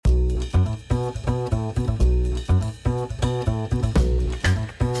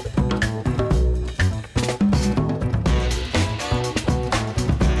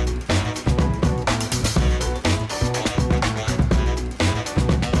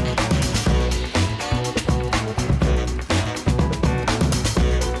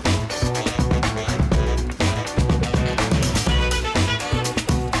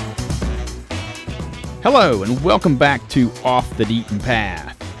Hello, and welcome back to Off the Deaton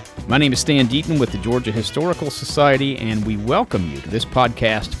Path. My name is Stan Deaton with the Georgia Historical Society, and we welcome you to this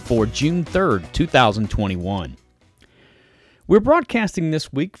podcast for June 3rd, 2021. We're broadcasting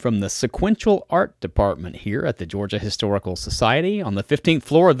this week from the Sequential Art Department here at the Georgia Historical Society on the 15th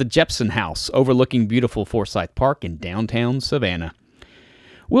floor of the Jepson House, overlooking beautiful Forsyth Park in downtown Savannah.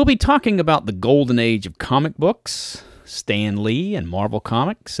 We'll be talking about the golden age of comic books, Stan Lee and Marvel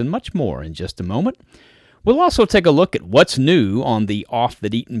Comics, and much more in just a moment. We'll also take a look at what's new on the Off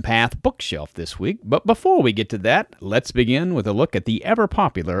the Deaton Path bookshelf this week. But before we get to that, let's begin with a look at the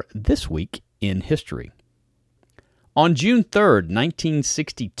ever-popular This Week in History. On June 3rd,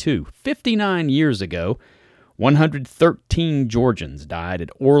 1962, 59 years ago, 113 Georgians died at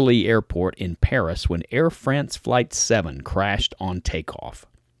Orly Airport in Paris when Air France Flight 7 crashed on takeoff.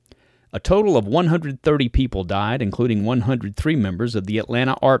 A total of 130 people died, including 103 members of the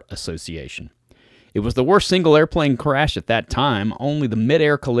Atlanta Art Association. It was the worst single airplane crash at that time. Only the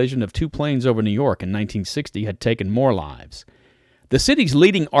mid-air collision of two planes over New York in 1960 had taken more lives. The city's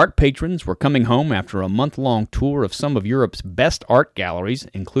leading art patrons were coming home after a month-long tour of some of Europe's best art galleries,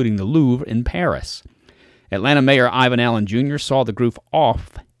 including the Louvre in Paris. Atlanta Mayor Ivan Allen Jr. saw the group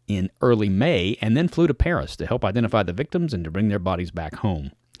off in early May and then flew to Paris to help identify the victims and to bring their bodies back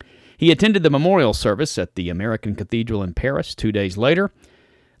home. He attended the memorial service at the American Cathedral in Paris 2 days later.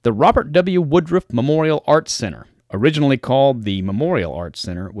 The Robert W. Woodruff Memorial Arts Center, originally called the Memorial Arts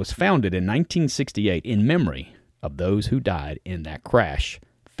Center, was founded in 1968 in memory of those who died in that crash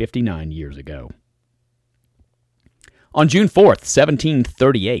 59 years ago. On June 4th,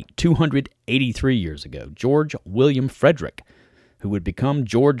 1738, 283 years ago, George William Frederick, who would become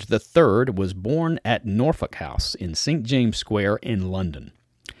George III, was born at Norfolk House in St. James Square in London.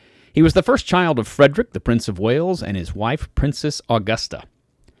 He was the first child of Frederick, the Prince of Wales, and his wife, Princess Augusta.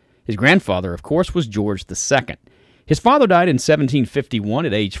 His grandfather, of course, was George II. His father died in 1751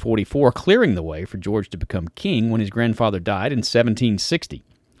 at age 44, clearing the way for George to become king when his grandfather died in 1760.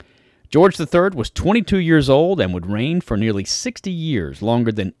 George III was 22 years old and would reign for nearly 60 years,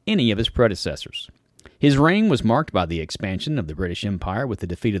 longer than any of his predecessors. His reign was marked by the expansion of the British Empire with the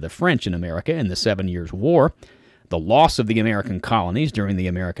defeat of the French in America in the 7 Years' War, the loss of the American colonies during the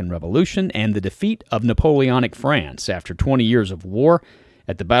American Revolution, and the defeat of Napoleonic France after 20 years of war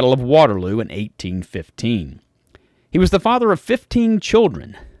at the Battle of Waterloo in 1815. He was the father of 15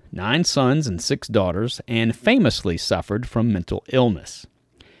 children, 9 sons and 6 daughters, and famously suffered from mental illness.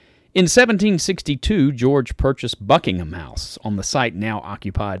 In 1762, George purchased Buckingham House on the site now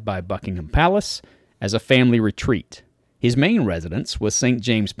occupied by Buckingham Palace as a family retreat. His main residence was St.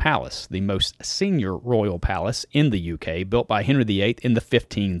 James Palace, the most senior royal palace in the UK, built by Henry VIII in the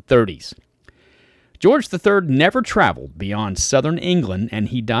 1530s. George III never traveled beyond southern England, and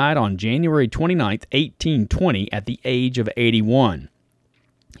he died on January 29, 1820, at the age of 81.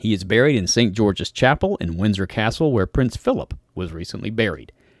 He is buried in St. George's Chapel in Windsor Castle, where Prince Philip was recently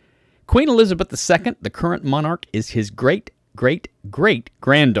buried. Queen Elizabeth II, the current monarch, is his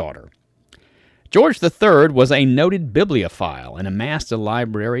great-great-great-granddaughter. George III was a noted bibliophile and amassed a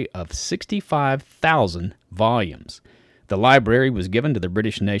library of 65,000 volumes. The library was given to the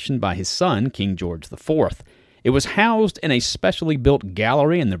British nation by his son, King George IV. It was housed in a specially built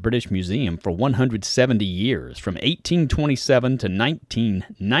gallery in the British Museum for 170 years, from 1827 to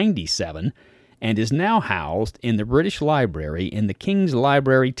 1997, and is now housed in the British Library in the King's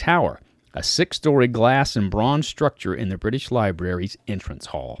Library Tower, a 6-story glass and bronze structure in the British Library's entrance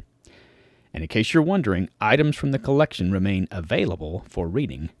hall. And in case you're wondering, items from the collection remain available for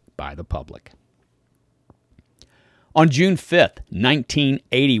reading by the public. On June 5th,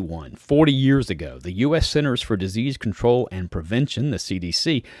 1981, 40 years ago, the U.S. Centers for Disease Control and Prevention, the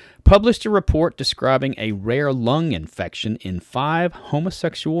CDC, published a report describing a rare lung infection in 5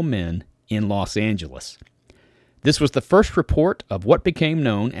 homosexual men in Los Angeles. This was the first report of what became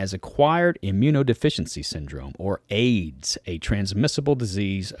known as Acquired Immunodeficiency Syndrome, or AIDS, a transmissible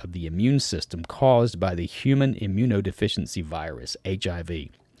disease of the immune system caused by the human immunodeficiency virus, HIV.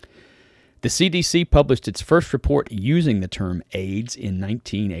 The CDC published its first report using the term AIDS in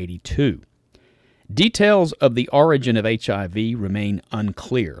 1982. Details of the origin of HIV remain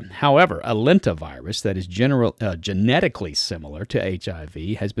unclear. However, a lentavirus that is genetically similar to HIV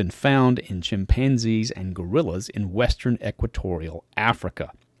has been found in chimpanzees and gorillas in western equatorial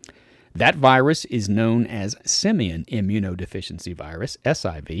Africa. That virus is known as simian immunodeficiency virus,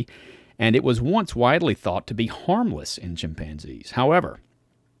 SIV, and it was once widely thought to be harmless in chimpanzees. However,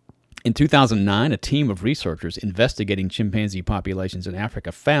 in 2009, a team of researchers investigating chimpanzee populations in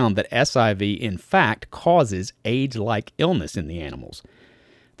Africa found that SIV, in fact, causes AIDS-like illness in the animals.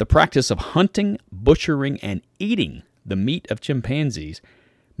 the practice of hunting, butchering, and eating the meat of chimpanzees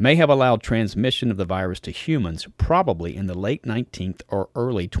may have allowed transmission of the virus to humans probably in the late 19th or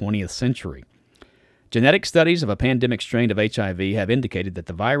early 20th century. Genetic studies of a pandemic strain of HIV have indicated that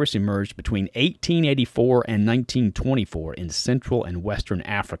the virus emerged between 1884 and 1924 in Central and Western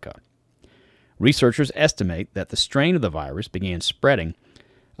Africa. Researchers estimate that the strain of the virus began spreading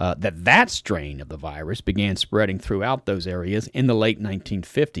throughout those areas in the late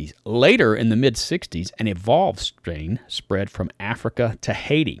 1950s. Later, in the mid-60s, an evolved strain spread from Africa to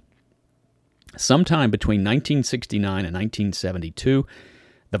Haiti. Sometime between 1969 and 1972,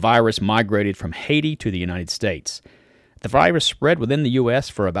 the virus migrated from Haiti to the United States. The virus spread within the U.S.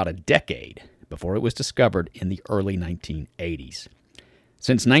 for about a decade before it was discovered in the early 1980s.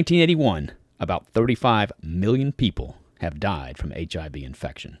 Since 1981, about 35 million people have died from HIV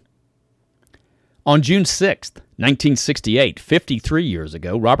infection. On June 6, 1968, 53 years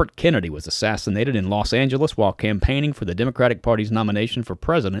ago, Robert Kennedy was assassinated in Los Angeles while campaigning for the Democratic Party's nomination for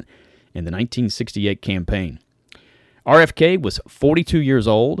president in the 1968 campaign. RFK was 42 years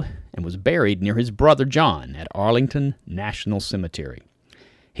old and was buried near his brother John at Arlington National Cemetery.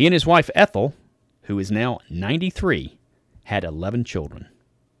 He and his wife Ethel, who is now 93, had 11 children.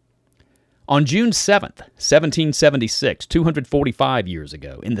 On June 7, 1776, 245 years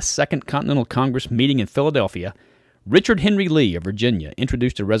ago, in the Second Continental Congress meeting in Philadelphia, Richard Henry Lee of Virginia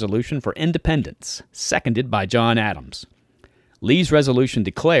introduced a resolution for independence, seconded by John Adams. Lee's resolution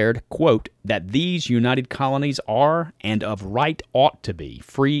declared, quote, that these united colonies are, and of right ought to be,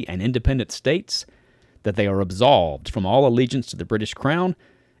 free and independent states, that they are absolved from all allegiance to the British Crown,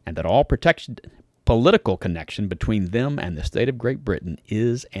 and that all political connection between them and the state of Great Britain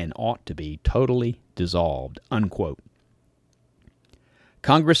is and ought to be totally dissolved, unquote.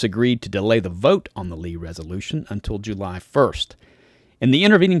 Congress agreed to delay the vote on the Lee resolution until July 1st. In the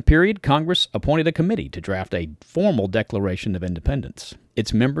intervening period, Congress appointed a committee to draft a formal Declaration of Independence.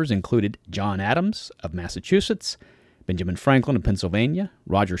 Its members included John Adams of Massachusetts, Benjamin Franklin of Pennsylvania,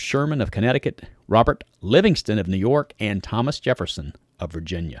 Roger Sherman of Connecticut, Robert Livingston of New York, and Thomas Jefferson of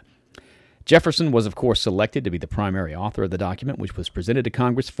Virginia. Jefferson was, of course, selected to be the primary author of the document, which was presented to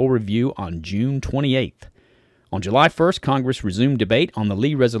Congress for review on June 28th. On July 1st, Congress resumed debate on the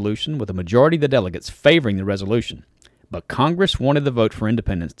Lee resolution with a majority of the delegates favoring the resolution. But Congress wanted the vote for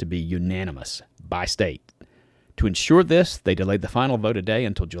independence to be unanimous by state. To ensure this, they delayed the final vote a day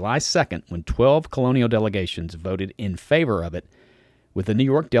until July 2nd, when 12 colonial delegations voted in favor of it, with the New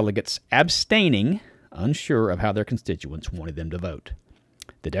York delegates abstaining, unsure of how their constituents wanted them to vote.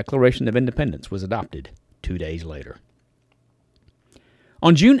 The Declaration of Independence was adopted 2 days later.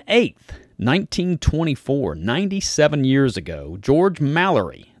 On June 8, 1924, 97 years ago, George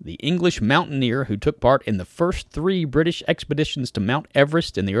Mallory, the English mountaineer who took part in the first 3 British expeditions to Mount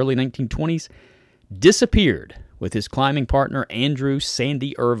Everest in the early 1920s, disappeared with his climbing partner Andrew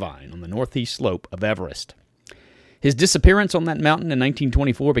Sandy Irvine on the northeast slope of Everest. His disappearance on that mountain in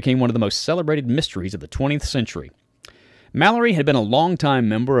 1924 became one of the most celebrated mysteries of the 20th century. Mallory had been a longtime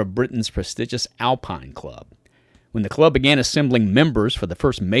member of Britain's prestigious Alpine Club. When the club began assembling members for the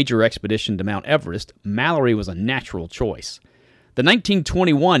first major expedition to Mount Everest, Mallory was a natural choice. The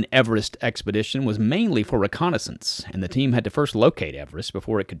 1921 Everest expedition was mainly for reconnaissance, and the team had to first locate Everest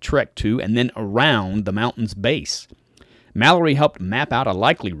before it could trek to and then around the mountain's base. Mallory helped map out a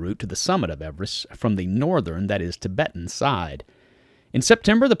likely route to the summit of Everest from the northern, that is, Tibetan side. In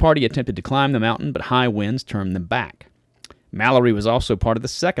September, the party attempted to climb the mountain, but high winds turned them back. Mallory was also part of the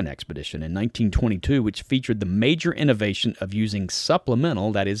second expedition in 1922, which featured the major innovation of using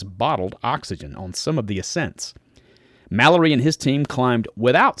supplemental, that is, bottled oxygen on some of the ascents. Mallory and his team climbed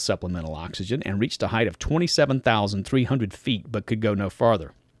without supplemental oxygen and reached a height of 27,300 feet, but could go no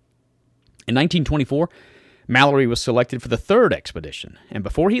farther. In 1924, Mallory was selected for the third expedition, and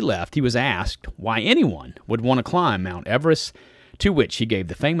before he left, he was asked why anyone would want to climb Mount Everest, to which he gave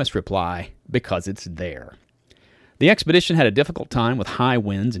the famous reply, "Because it's there." The expedition had a difficult time with high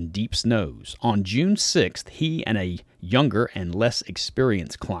winds and deep snows. On June 6th, he and a younger and less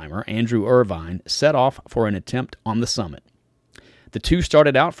experienced climber, Andrew Irvine, set off for an attempt on the summit. The two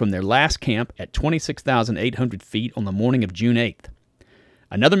started out from their last camp at 26,800 feet on the morning of June 8th.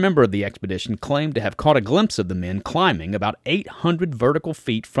 Another member of the expedition claimed to have caught a glimpse of the men climbing about 800 vertical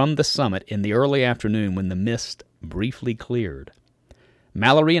feet from the summit in the early afternoon when the mist briefly cleared.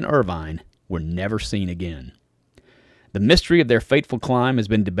 Mallory and Irvine were never seen again. The mystery of their fateful climb has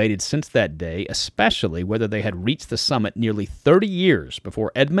been debated since that day, especially whether they had reached the summit nearly 30 years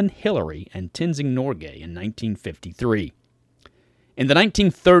before Edmund Hillary and Tenzing Norgay in 1953. In the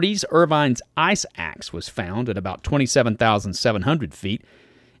 1930s, Irvine's ice axe was found at about 27,700 feet,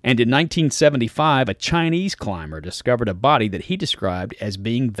 And in 1975, a Chinese climber discovered a body that he described as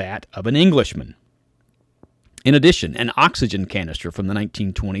being that of an Englishman. In addition, an oxygen canister from the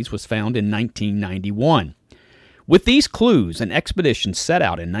 1920s was found in 1991. With these clues, an expedition set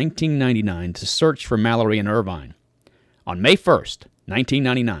out in 1999 to search for Mallory and Irvine. On May 1st,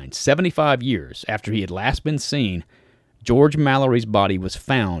 1999, 75 years after he had last been seen, George Mallory's body was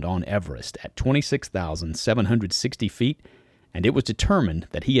found on Everest at 26,760 feet, and it was determined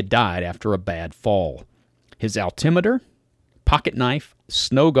that he had died after a bad fall. His altimeter, pocket knife,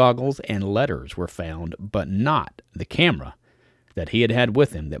 snow goggles, and letters were found, but not the camera that he had had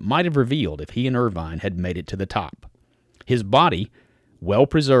with him that might have revealed if he and Irvine had made it to the top. His body, well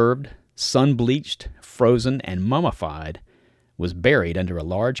preserved, sun-bleached, frozen, and mummified, was buried under a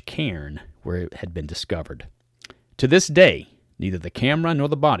large cairn where it had been discovered. To this day, neither the camera nor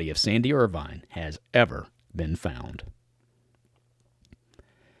the body of Sandy Irvine has ever been found.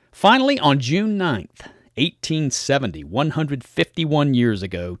 Finally, on June 9th, 1870, 151 years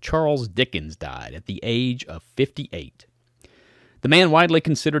ago, Charles Dickens died at the age of 58. The man widely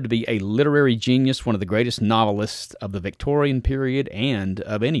considered to be a literary genius, one of the greatest novelists of the Victorian period and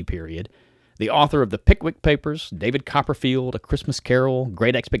of any period, the author of the Pickwick Papers, David Copperfield, A Christmas Carol,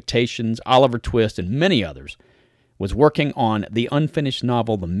 Great Expectations, Oliver Twist, and many others, was working on the unfinished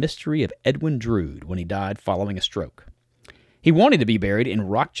novel The Mystery of Edwin Drood when he died following a stroke. He wanted to be buried in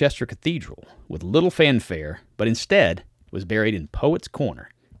Rochester Cathedral with little fanfare, but instead was buried in Poets' Corner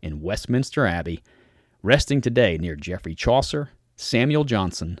in Westminster Abbey, resting today near Geoffrey Chaucer, Samuel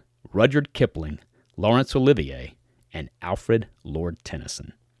Johnson, Rudyard Kipling, Laurence Olivier, and Alfred Lord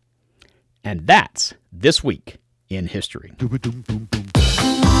Tennyson. And that's This Week in History.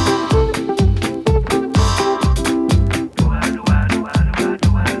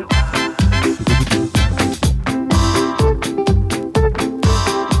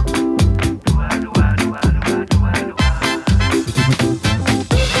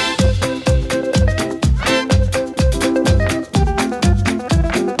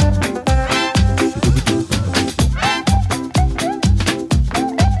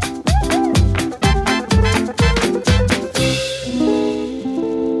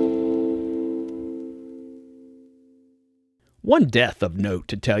 One death of note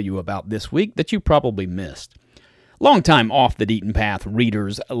to tell you about this week that you probably missed. Longtime Off the Beaten Path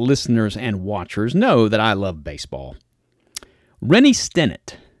readers, listeners, and watchers know that I love baseball. Rennie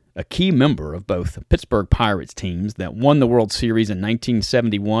Stennett, a key member of both Pittsburgh Pirates teams that won the World Series in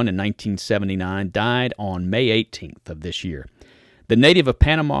 1971 and 1979, died on May 18th of this year. The native of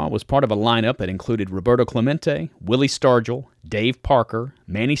Panama was part of a lineup that included Roberto Clemente, Willie Stargell, Dave Parker,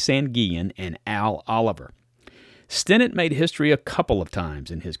 Manny Sanguillen, and Al Oliver. Stennett made history a couple of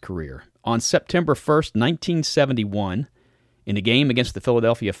times in his career. On September 1st, 1971, in a game against the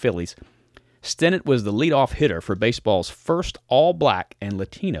Philadelphia Phillies, Stennett was the leadoff hitter for baseball's first all-black and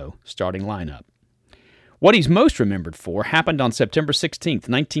Latino starting lineup. What he's most remembered for happened on September 16th,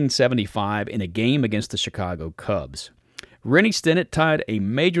 1975, in a game against the Chicago Cubs. Rennie Stennett tied a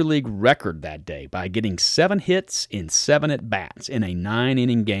Major League record that day by getting 7 hits in 7 at-bats in a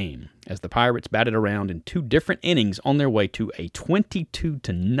 9-inning game, as the Pirates batted around in 2 different innings on their way to a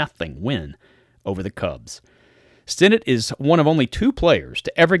 22-0 win over the Cubs. Stennett is one of only 2 players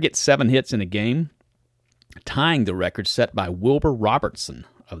to ever get 7 hits in a game, tying the record set by Wilbur Robertson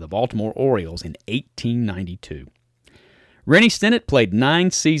of the Baltimore Orioles in 1892. Rennie Stennett played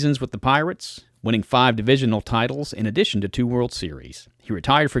 9 seasons with the Pirates, winning 5 divisional titles in addition to 2 World Series. He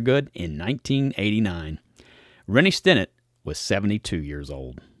retired for good in 1989. Rennie Stennett was 72 years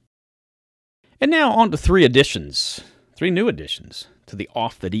old. And now on to 3 new additions to the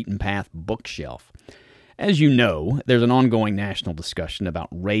Off the Beaten Path bookshelf. As you know, there's an ongoing national discussion about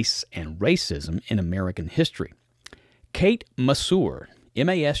race and racism in American history. Kate Masur,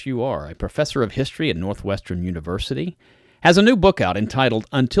 M-A-S-U-R, a professor of history at Northwestern University, has a new book out entitled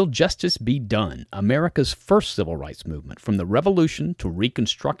Until Justice Be Done, America's First Civil Rights Movement from the Revolution to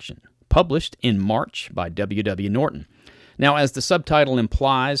Reconstruction, published in March by W.W. Norton. Now, as the subtitle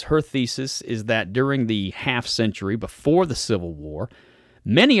implies, her thesis is that during the half-century before the Civil War,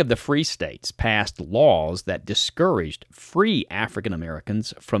 many of the free states passed laws that discouraged free African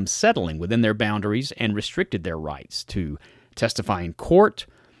Americans from settling within their boundaries and restricted their rights to testify in court,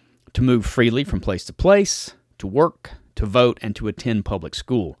 to move freely from place to place, to work, to vote, and to attend public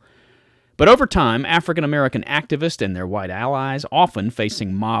school. But over time, African American activists and their white allies, often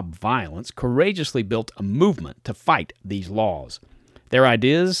facing mob violence, courageously built a movement to fight these laws. Their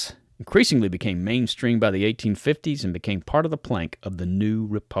ideas increasingly became mainstream by the 1850s and became part of the plank of the new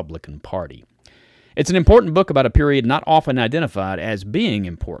Republican Party. It's an important book about a period not often identified as being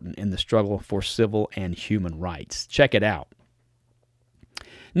important in the struggle for civil and human rights. Check it out.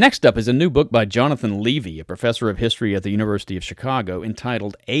 Next up is a new book by Jonathan Levy, a professor of history at the University of Chicago,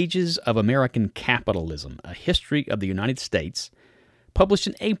 entitled Ages of American Capitalism, A History of the United States, published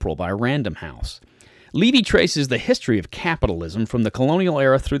in April by Random House. Levy traces the history of capitalism from the colonial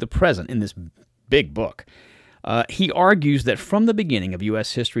era through the present in this big book. He argues that from the beginning of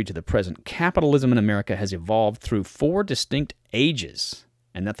U.S. history to the present, capitalism in America has evolved through 4 distinct ages,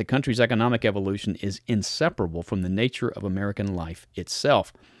 and that the country's economic evolution is inseparable from the nature of American life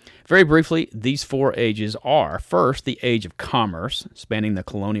itself. Very briefly, these 4 ages are, first, the age of commerce, spanning the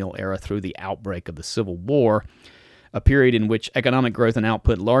colonial era through the outbreak of the Civil War, a period in which economic growth and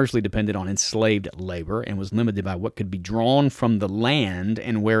output largely depended on enslaved labor and was limited by what could be drawn from the land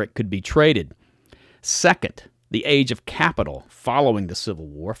and where it could be traded. Second, the age of capital, following the Civil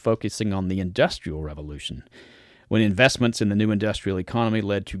War, focusing on the Industrial Revolution, when investments in the new industrial economy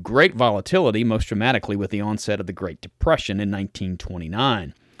led to great volatility, most dramatically with the onset of the Great Depression in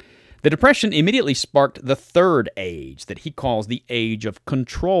 1929. The Depression immediately sparked the third age that he calls the age of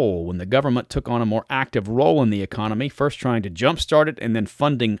control, when the government took on a more active role in the economy, first trying to jumpstart it and then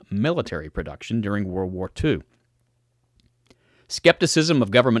funding military production during World War II. Skepticism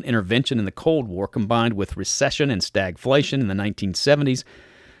of government intervention in the Cold War, combined with recession and stagflation in the 1970s,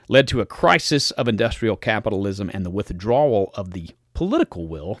 led to a crisis of industrial capitalism and the withdrawal of the political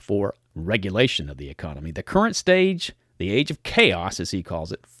will for regulation of the economy. The current stage, the age of chaos, as he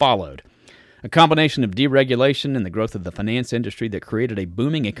calls it, followed. A combination of deregulation and the growth of the finance industry that created a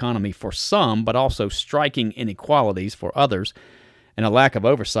booming economy for some, but also striking inequalities for others, and a lack of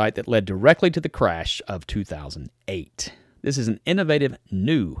oversight that led directly to the crash of 2008. This is an innovative,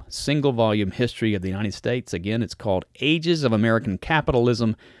 new, single-volume history of the United States. Again, it's called Ages of American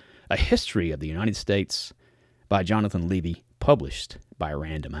Capitalism, A History of the United States by Jonathan Levy, published by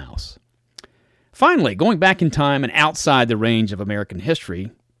Random House. Finally, going back in time and outside the range of American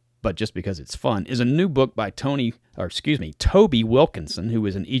history, but just because it's fun, is a new book by Toby Wilkinson, who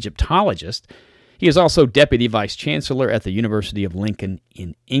is an Egyptologist. He is also Deputy Vice Chancellor at the University of Lincoln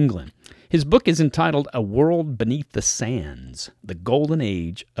in England. His book is entitled A World Beneath the Sands, The Golden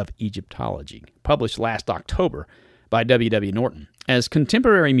Age of Egyptology, published last October by W. W. Norton. As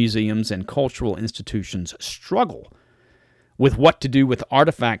contemporary museums and cultural institutions struggle with what to do with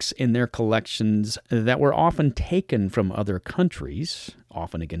artifacts in their collections that were often taken from other countries,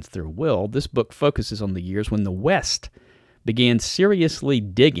 often against their will, this book focuses on the years when the West began seriously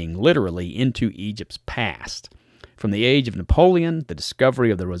digging, literally, into Egypt's past. From the age of Napoleon, the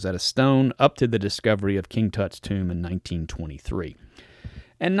discovery of the Rosetta Stone, up to the discovery of King Tut's tomb in 1923.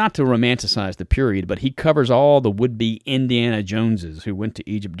 And not to romanticize the period, but he covers all the would-be Indiana Joneses who went to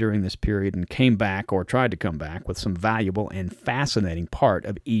Egypt during this period and came back, or tried to come back, with some valuable and fascinating part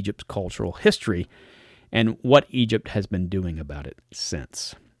of Egypt's cultural history and what Egypt has been doing about it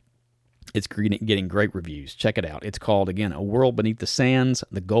since. It's getting great reviews. Check it out. It's called, again, A World Beneath the Sands,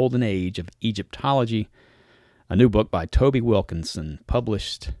 The Golden Age of Egyptology, a new book by Toby Wilkinson,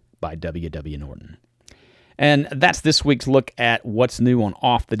 published by W. W. Norton. And that's this week's look at what's new on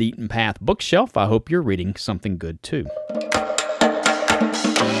Off the Beaten Path bookshelf. I hope you're reading something good, too.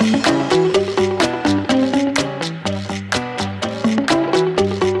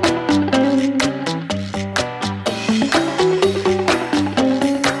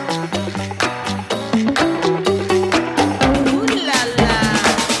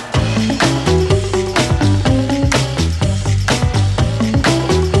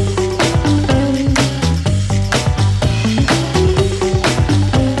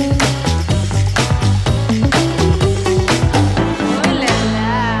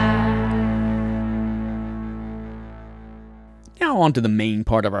 On to the main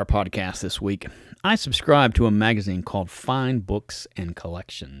part of our podcast this week. I subscribe to a magazine called Fine Books and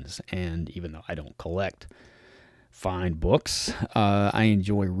Collections, and even though I don't collect fine books, I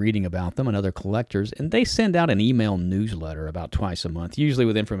enjoy reading about them and other collectors, and they send out an email newsletter about twice a month, usually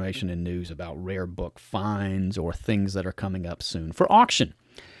with information and news about rare book finds or things that are coming up soon for auction.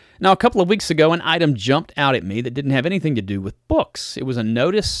 Now, a couple of weeks ago, an item jumped out at me that didn't have anything to do with books. It was a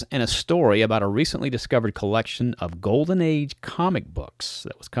notice and a story about a recently discovered collection of Golden Age comic books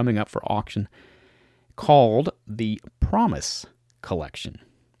that was coming up for auction called the Promise Collection.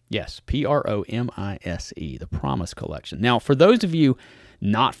 Yes, Promise, the Promise Collection. Now, for those of you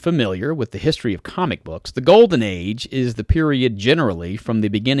not familiar with the history of comic books, the Golden Age is the period generally from the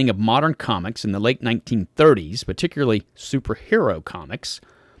beginning of modern comics in the late 1930s, particularly superhero comics,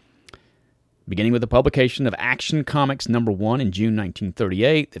 beginning with the publication of Action Comics #1 in June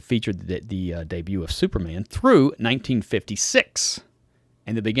 1938 that featured the debut of Superman, through 1956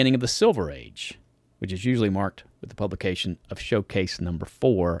 and the beginning of the Silver Age, which is usually marked with the publication of Showcase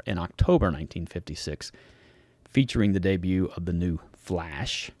 #4 in October 1956, featuring the debut of the new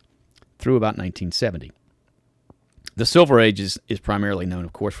Flash, through about 1970. The Silver Age is primarily known,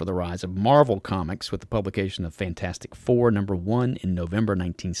 of course, for the rise of Marvel Comics with the publication of Fantastic Four #1 in November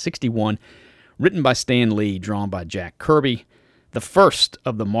 1961, written by Stan Lee, drawn by Jack Kirby, the first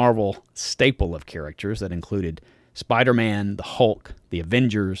of the Marvel staple of characters that included Spider-Man, the Hulk, the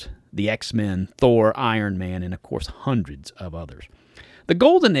Avengers, the X-Men, Thor, Iron Man, and, of course, hundreds of others. The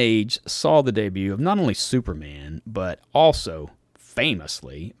Golden Age saw the debut of not only Superman, but also,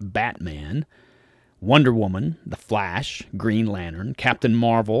 famously, Batman, Wonder Woman, The Flash, Green Lantern, Captain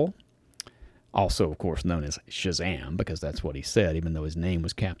Marvel, also, of course, known as Shazam, because that's what he said, even though his name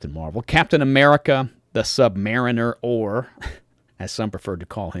was Captain Marvel, Captain America, the Submariner, or, as some preferred to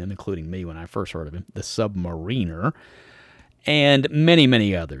call him, including me when I first heard of him, the Submariner, and many,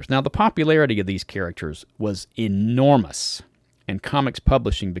 many others. Now, the popularity of these characters was enormous, and comics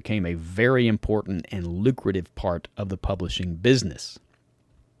publishing became a very important and lucrative part of the publishing business.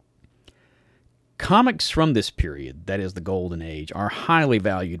 Comics from this period, that is the Golden Age, are highly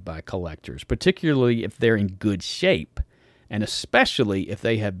valued by collectors, particularly if they're in good shape, and especially if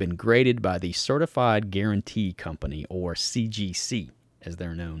they have been graded by the Certified Guarantee Company, or CGC, as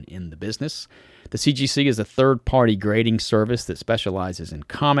they're known in the business. The CGC is a third-party grading service that specializes in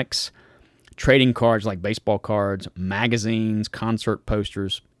comics, trading cards like baseball cards, magazines, concert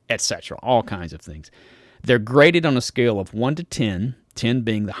posters, etc., all kinds of things. They're graded on a scale of 1 to 10, 10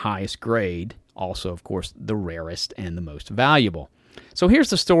 being the highest grade, also, of course, the rarest and the most valuable. So here's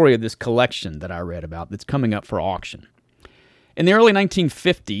the story of this collection that I read about that's coming up for auction. In the early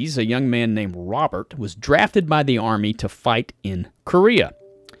 1950s, a young man named Robert was drafted by the Army to fight in Korea.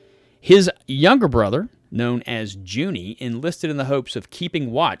 His younger brother, known as Junie, enlisted in the hopes of keeping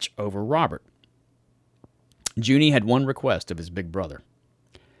watch over Robert. Junie had one request of his big brother: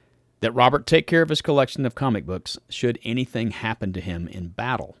 that Robert take care of his collection of comic books should anything happen to him in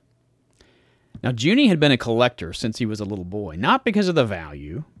battle. Now, Junie had been a collector since he was a little boy, not because of the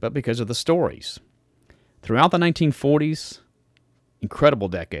value, but because of the stories. Throughout the 1940s, incredible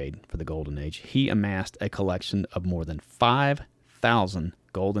decade for the Golden Age, he amassed a collection of more than 5,000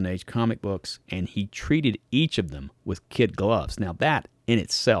 Golden Age comic books, and he treated each of them with kid gloves. Now, that in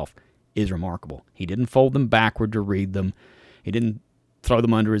itself is remarkable. He didn't fold them backward to read them. He didn't throw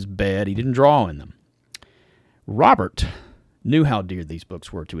them under his bed. He didn't draw in them. Robert knew how dear these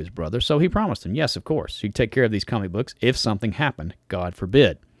books were to his brother, so he promised him, yes, of course, he'd take care of these comic books if something happened, God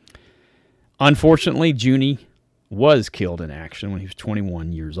forbid. Unfortunately, Junie was killed in action when he was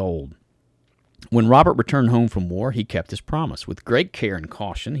 21 years old. When Robert returned home from war, he kept his promise. With great care and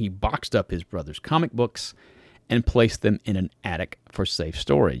caution, he boxed up his brother's comic books and placed them in an attic for safe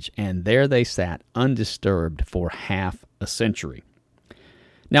storage, and there they sat undisturbed for half a century.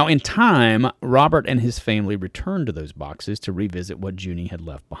 Now, in time, Robert and his family returned to those boxes to revisit what Junie had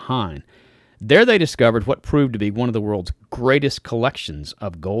left behind. There they discovered what proved to be one of the world's greatest collections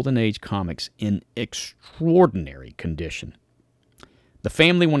of Golden Age comics in extraordinary condition. The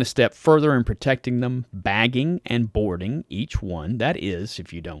family went a step further in protecting them, bagging and boarding each one. That is,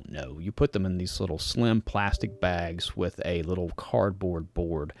 if you don't know, you put them in these little slim plastic bags with a little cardboard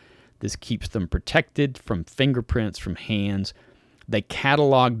board. This keeps them protected from fingerprints, from hands. They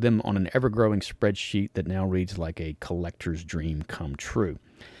cataloged them on an ever-growing spreadsheet that now reads like a collector's dream come true.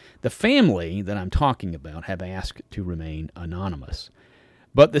 The family that I'm talking about have asked to remain anonymous.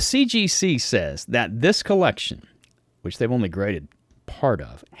 But the CGC says that this collection, which they've only graded part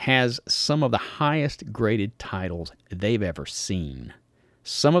of, has some of the highest graded titles they've ever seen.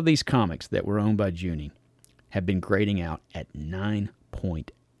 Some of these comics that were owned by Junie have been grading out at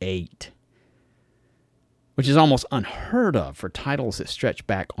 9.8. which is almost unheard of for titles that stretch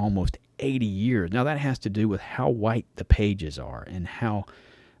back almost 80 years. Now, that has to do with how white the pages are and how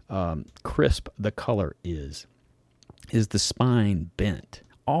crisp the color is. Is the spine bent?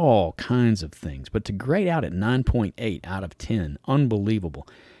 All kinds of things. But to grade out at 9.8 out of 10, unbelievable.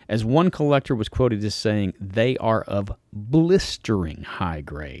 As one collector was quoted as saying, they are of blistering high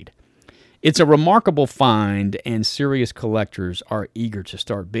grade. It's a remarkable find, and serious collectors are eager to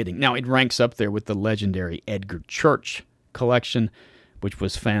start bidding. Now, it ranks up there with the legendary Edgar Church collection, which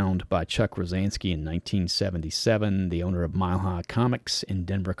was found by Chuck Rosansky in 1977, the owner of Mile High Comics in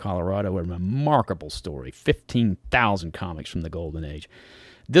Denver, Colorado. A remarkable story, 15,000 comics from the Golden Age.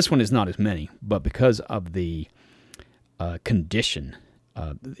 This one is not as many, but because of the condition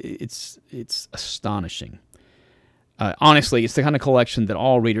It's astonishing. Honestly, it's the kind of collection that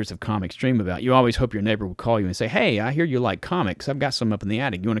all readers of comics dream about. You always hope your neighbor will call you and say, "Hey, I hear you like comics. I've got some up in the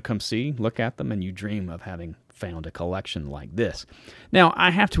attic. You want to come see, look at them?" And you dream of having found a collection like this. Now, I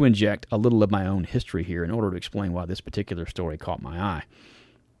have to inject a little of my own history here in order to explain why this particular story caught my eye.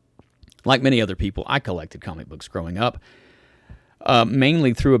 Like many other people, I collected comic books growing up,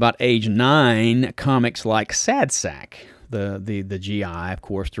 mainly through about age 9, comics like Sad Sack, the GI, of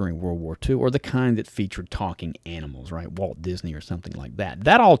course, during World War II, or the kind that featured talking animals, right? Walt Disney or something like that.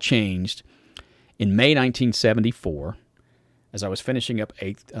 That all changed in May 1974 as I was finishing up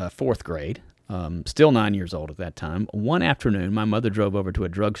 4th grade, still 9 years old at that time. One afternoon, my mother drove over to a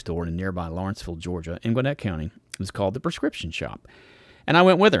drugstore in nearby Lawrenceville, Georgia, in Gwinnett County. It was called the Prescription Shop. And I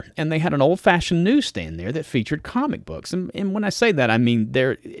went with her, and they had an old-fashioned newsstand there that featured comic books. And when I say that, I mean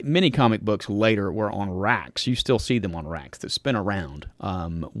many comic books later were on racks. You still see them on racks that spin around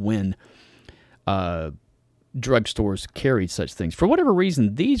when drugstores carried such things. For whatever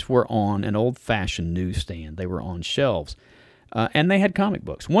reason, these were on an old-fashioned newsstand. They were on shelves, and they had comic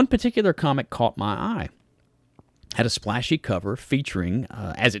books. One particular comic caught my eye. Had a splashy cover featuring,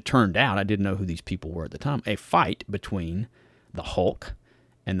 as it turned out, I didn't know who these people were at the time, a fight between the Hulk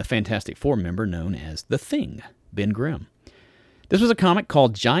and the Fantastic Four member known as The Thing, Ben Grimm. This was a comic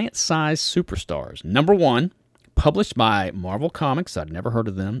called Giant Size Superstars, #1, published by Marvel Comics. I'd never heard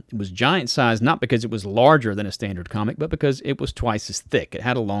of them. It was giant size not because it was larger than a standard comic, but because it was twice as thick. It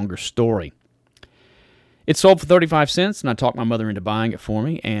had a longer story. It sold for 35 cents, and I talked my mother into buying it for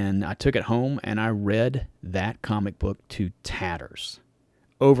me, and I took it home, and I read that comic book to tatters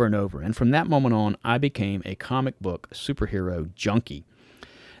over and over. And from that moment on, I became a comic book superhero junkie.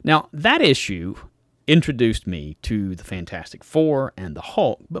 Now, that issue introduced me to the Fantastic Four and the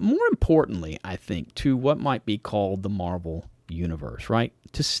Hulk, but more importantly, I think, to what might be called the Marvel Universe, right?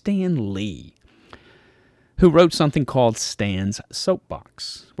 To Stan Lee, who wrote something called Stan's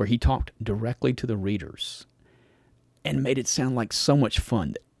Soapbox, where he talked directly to the readers and made it sound like so much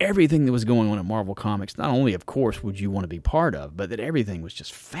fun. Everything that was going on at Marvel Comics, not only, of course, would you want to be part of, but that everything was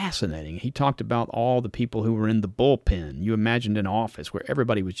just fascinating. He talked about all the people who were in the bullpen. You imagined an office where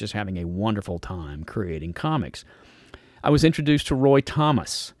everybody was just having a wonderful time creating comics. I was introduced to Roy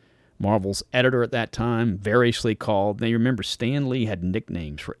Thomas, Marvel's editor at that time, variously called. Now, you remember, Stan Lee had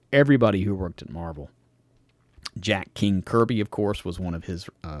nicknames for everybody who worked at Marvel. Jack King Kirby, of course, was one of his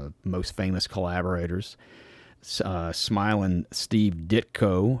most famous collaborators. Smiling Steve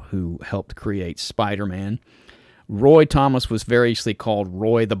Ditko, who helped create Spider-Man. Roy Thomas was variously called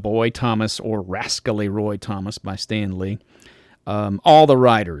Roy the Boy Thomas or Rascally Roy Thomas by Stan Lee. All the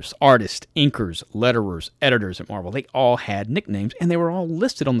writers, artists, inkers, letterers, editors at Marvel, they all had nicknames, and they were all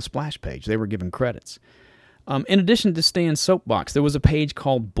listed on the splash page. They were given credits. In addition to Stan's Soapbox, there was a page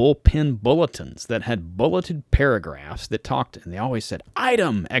called Bullpen Bulletins that had bulleted paragraphs that talked, and they always said,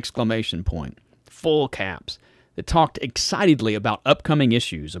 "Item!" exclamation point, full caps, that talked excitedly about upcoming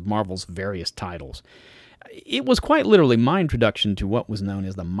issues of Marvel's various titles. It was quite literally my introduction to what was known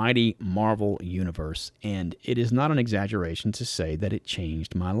as the mighty Marvel Universe, and it is not an exaggeration to say that it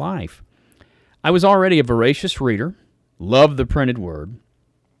changed my life. I was already a voracious reader, loved the printed word,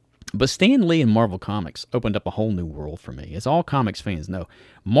 but Stan Lee and Marvel Comics opened up a whole new world for me. As all comics fans know,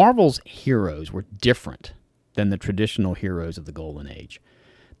 Marvel's heroes were different than the traditional heroes of the Golden Age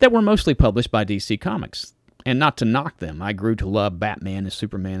that were mostly published by DC Comics. And not to knock them, I grew to love Batman and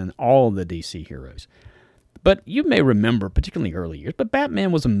Superman and all of the DC heroes. But you may remember, particularly early years, but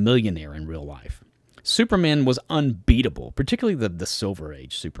Batman was a millionaire in real life. Superman was unbeatable, particularly the Silver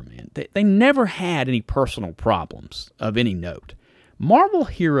Age Superman. They never had any personal problems of any note. Marvel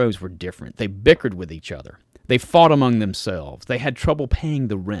heroes were different. They bickered with each other. They fought among themselves. They had trouble paying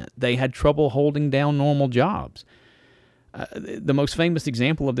the rent. They had trouble holding down normal jobs. The most famous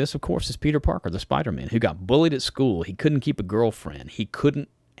example of this, of course, is Peter Parker, the Spider-Man, who got bullied at school. He couldn't keep a girlfriend. He couldn't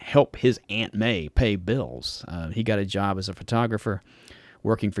help his Aunt May pay bills. He got a job as a photographer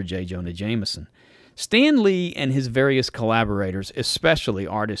working for J. Jonah Jameson. Stan Lee and his various collaborators, especially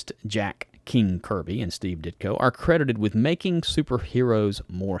artist Jack King Kirby and Steve Ditko, are credited with making superheroes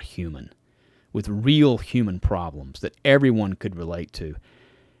more human, with real human problems that everyone could relate to.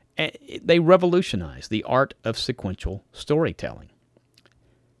 They revolutionized the art of sequential storytelling.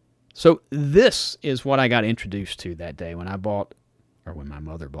 So this is what I got introduced to that day when I bought, or when my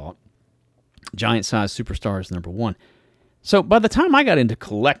mother bought, Giant Size Superstars #1. So by the time I got into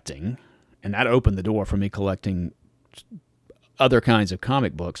collecting, and that opened the door for me collecting other kinds of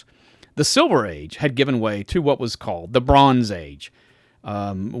comic books, the Silver Age had given way to what was called the Bronze Age.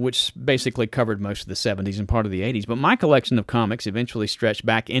 which basically covered most of the 70s and part of the 80s. But my collection of comics eventually stretched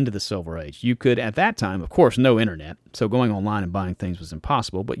back into the Silver Age. You could, at that time, of course, no internet, so going online and buying things was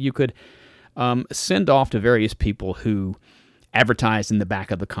impossible, but you could send off to various people who advertised in the back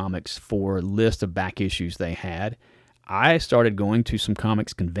of the comics for a list of back issues they had. I started going to some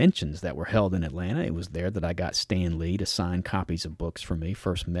comics conventions that were held in Atlanta. It was there that I got Stan Lee to sign copies of books for me,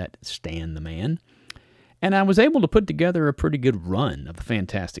 first met Stan the Man. And I was able to put together a pretty good run of the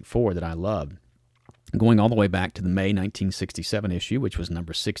Fantastic Four that I loved, going all the way back to the May 1967 issue, which was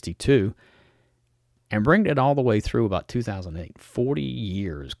number 62, and bringing it all the way through about 2008. 40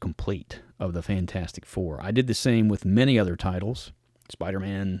 years complete of the Fantastic Four. I did the same with many other titles,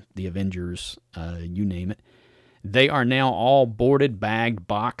 Spider-Man, The Avengers, you name it. They are now all boarded, bagged,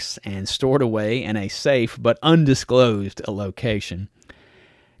 boxed, and stored away in a safe but undisclosed location.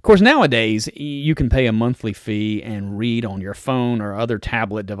 Of course, nowadays, you can pay a monthly fee and read on your phone or other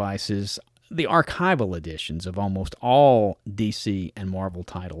tablet devices the archival editions of almost all DC and Marvel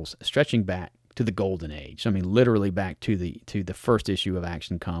titles, stretching back to the Golden Age. I mean, literally back to the first issue of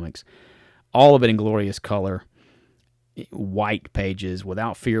Action Comics. All of it in glorious color, white pages,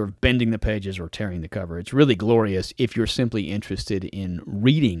 without fear of bending the pages or tearing the cover. It's really glorious if you're simply interested in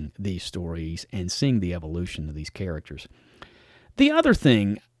reading these stories and seeing the evolution of these characters. The other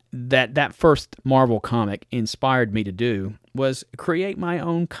thing that first Marvel comic inspired me to do was create my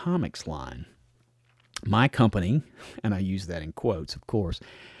own comics line. My company, and I use that in quotes, of course,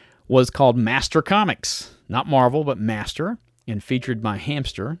 was called Master Comics. Not Marvel, but Master, and featured my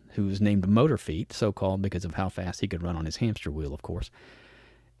hamster, who was named Motor Feet, so-called because of how fast he could run on his hamster wheel, of course.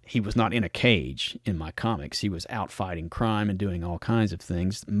 He was not in a cage in my comics. He was out fighting crime and doing all kinds of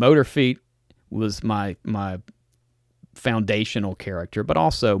things. Motor Feet was my foundational character, but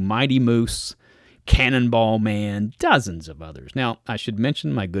also Mighty Moose, Cannonball Man, dozens of others. Now, I should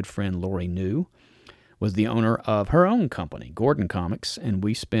mention my good friend Lori New was the owner of her own company, Gordon Comics, and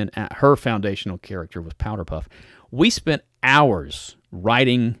her foundational character was Powder Puff. We spent hours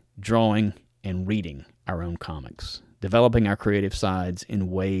writing, drawing, and reading our own comics, developing our creative sides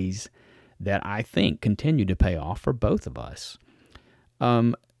in ways that I think continue to pay off for both of us.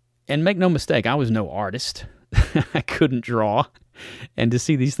 And make no mistake, I was no artist. I couldn't draw, and to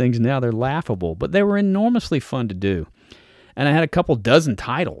see these things now, they're laughable, but they were enormously fun to do. And I had a couple dozen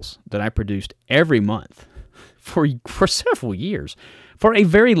titles that I produced every month for several years, for a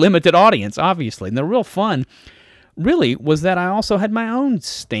very limited audience, obviously. And the real fun really was that I also had my own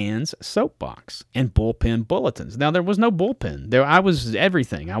Stan's soapbox and bullpen bulletins. Now, there was no bullpen. I was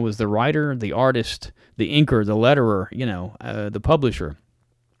everything. I was the writer, the artist, the inker, the letterer, the publisher.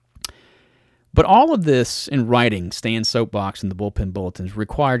 But all of this in writing, Stan's soapbox and the bullpen bulletins,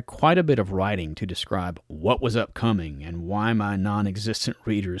 required quite a bit of writing to describe what was upcoming and why my non-existent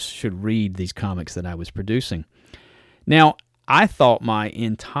readers should read these comics that I was producing. Now, I thought my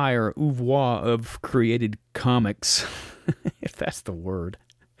entire oeuvre of created comics, if that's the word,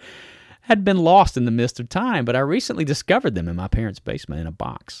 had been lost in the mist of time, but I recently discovered them in my parents' basement in a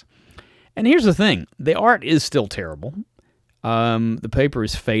box. And here's the thing, the art is still terrible. The paper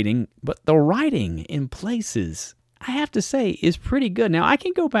is fading, but the writing in places, I have to say, is pretty good. Now, I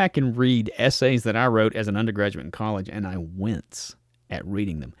can go back and read essays that I wrote as an undergraduate in college, and I wince at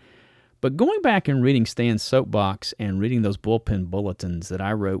reading them. But going back and reading Stan's soapbox and reading those bullpen bulletins that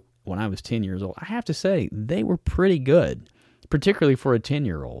I wrote when I was 10 years old, I have to say, they were pretty good, particularly for a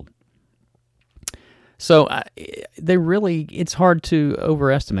 10-year-old. So it's hard to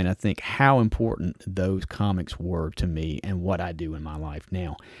overestimate, I think, how important those comics were to me and what I do in my life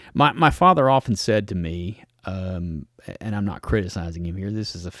now. My father often said to me, and I'm not criticizing him here,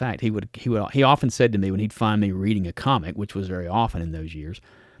 this is a fact, he often said to me when he'd find me reading a comic, which was very often in those years,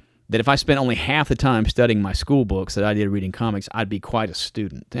 that if I spent only half the time studying my school books that I did reading comics, I'd be quite a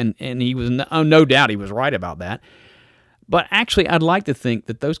student. And he was no doubt he was right about that. But actually, I'd like to think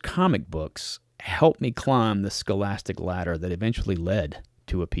that those comic books helped me climb the scholastic ladder that eventually led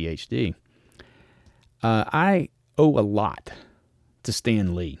to a PhD. I owe a lot to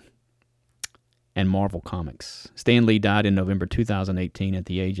Stan Lee and Marvel Comics. Stan Lee died in November 2018 at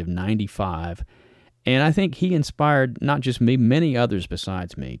the age of 95, and I think he inspired not just me, many others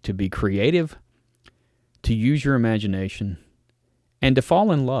besides me, to be creative, to use your imagination, and to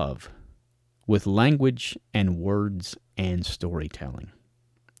fall in love with language and words and storytelling.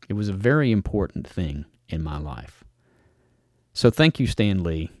 It was a very important thing in my life. So thank you, Stan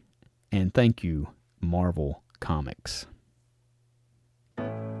Lee, and thank you, Marvel Comics.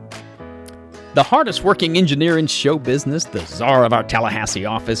 The hardest working engineer in show business, the czar of our Tallahassee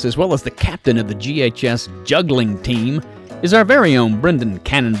office, as well as the captain of the GHS juggling team, is our very own Brendan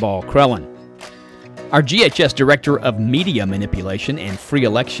Cannonball Crellin. Our GHS Director of Media Manipulation and Free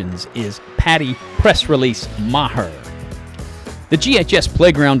Elections is Patty Press Release Maher. The GHS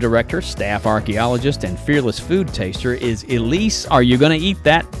Playground Director, Staff Archaeologist, and Fearless Food Taster is Elise Are You Gonna Eat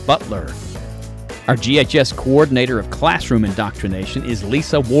That Butler. Our GHS Coordinator of Classroom Indoctrination is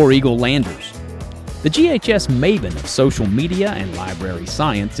Lisa War Eagle Landers. The GHS Maven of Social Media and Library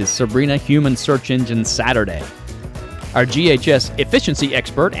Science is Sabrina Human Search Engine Saturday. Our GHS Efficiency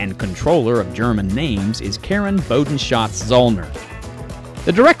Expert and Controller of German Names is Karen Bodenschatz-Zollner.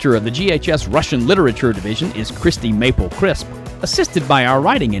 The Director of the GHS Russian Literature Division is Christy Maple Crisp, assisted by our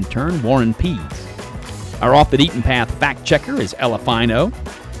writing intern, Warren Pease. Our Off the Beaten Path Fact Checker is Ella Fino.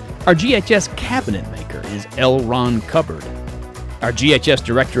 Our GHS Cabinet Maker is L. Ron Cupboard. Our GHS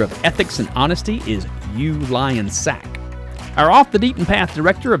Director of Ethics and Honesty is U. Lion Sack. Our Off the Beaten Path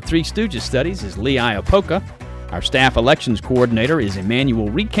Director of Three Stooges Studies is Lee Iopoka. Our Staff Elections Coordinator is Emmanuel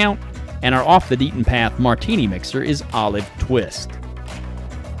Recount. And our Off the Beaten Path Martini Mixer is Olive Twist.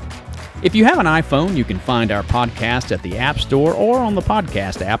 If you have an iPhone, you can find our podcast at the App Store or on the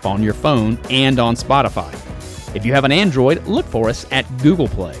podcast app on your phone and on Spotify. If you have an Android, look for us at Google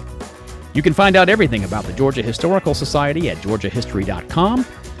Play. You can find out everything about the Georgia Historical Society at georgiahistory.com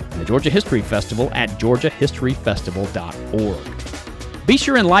and the Georgia History Festival at georgiahistoryfestival.org. Be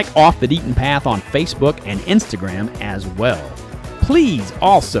sure and like Off the Beaten Path on Facebook and Instagram as well. Please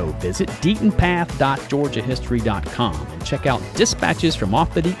also visit deatonpath.georgiahistory.com and check out dispatches from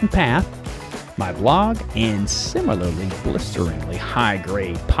Off the Beaten Path, my blog, and similarly blisteringly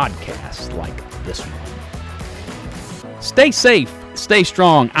high-grade podcasts like this one. Stay safe, stay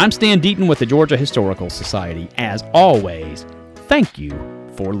strong. I'm Stan Deaton with the Georgia Historical Society. As always, thank you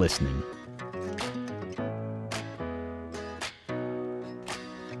for listening.